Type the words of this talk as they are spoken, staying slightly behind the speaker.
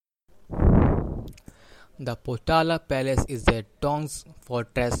The Potala Palace is a Tong's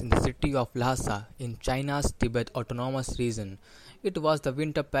fortress in the city of Lhasa in China's Tibet Autonomous Region. It was the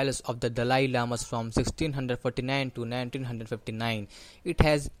winter palace of the Dalai Lamas from 1649 to 1959. It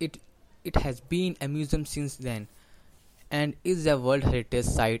has been a museum since then and is a World Heritage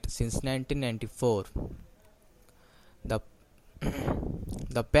Site since 1994. The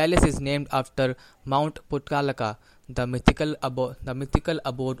the palace is named after Mount Potkalaka, the mythical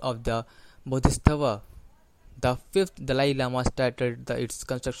abode of the Bodhisattva. The fifth Dalai Lama started its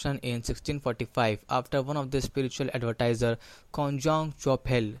construction in 1645 after one of the spiritual advisors, Konjong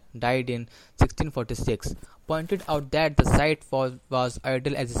Chophel, died in 1646. Pointed out that the site was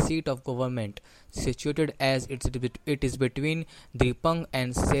idle as a seat of government, situated as it is between Dripang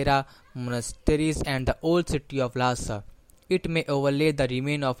and Sera monasteries and the old city of Lhasa. It may overlay the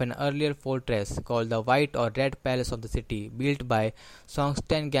remain of an earlier fortress called the White or Red Palace of the city, built by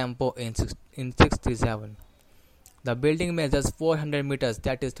Songtsen Gampo in 637. The building measures 400 meters,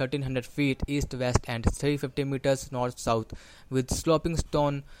 that is 1300 feet east-west and 350 meters north-south, with sloping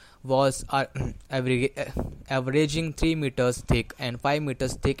stone walls averaging 3 meters thick and 5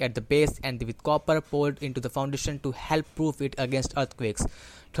 meters thick at the base, and with copper poured into the foundation to help proof it against earthquakes.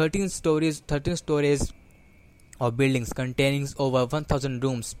 13 stories of buildings containing over 1,000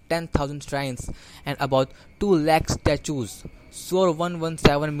 rooms, 10,000 shrines, and about 2 lakh statues soar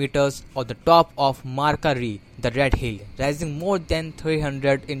 117 meters on the top of Markari, the Red Hill, rising more than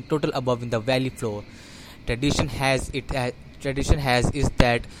 300 in total above in the valley floor. Tradition has is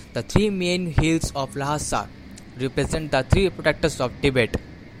that the three main hills of Lhasa represent the three protectors of Tibet.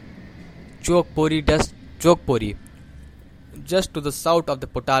 Chokpori. Just to the south of the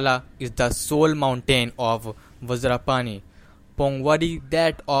Potala is the Soul Mountain of Vajrapani, Pongwari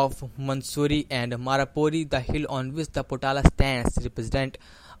that of Mansuri, and Marapuri, the hill on which the Potala stands, represent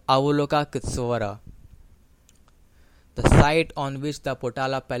Avalokiteshvara. The site on which the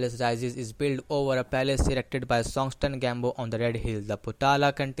Potala Palace rises is built over a palace erected by Songtsen Gampo on the Red Hill. The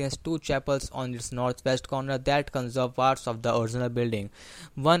Potala contains two chapels on its northwest corner that conserve parts of the original building.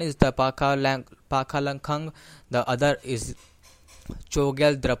 One is the Pakhalankhang, the other is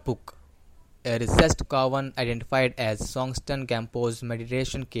Chogyal Drapuk, a recessed cavern identified as Songtsen Gampo's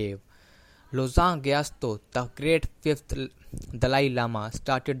meditation cave. Losang Gyatso, the great fifth Dalai Lama,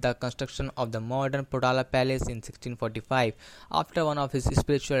 started the construction of the modern Potala Palace in 1645 after one of his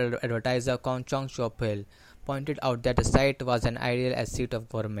spiritual advisors, Konchong Chophel, pointed out that the site was an ideal as seat of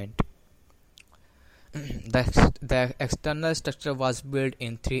government. The external structure was built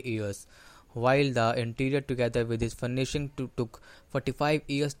in 3 years, while the interior together with its furnishing took 45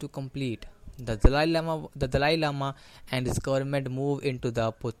 years to complete. The Dalai Lama and his government moved into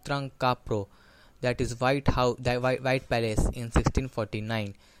the Putrang Kapro, that is White Palace, in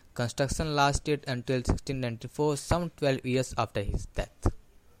 1649. Construction lasted until 1694, some 12 years after his death.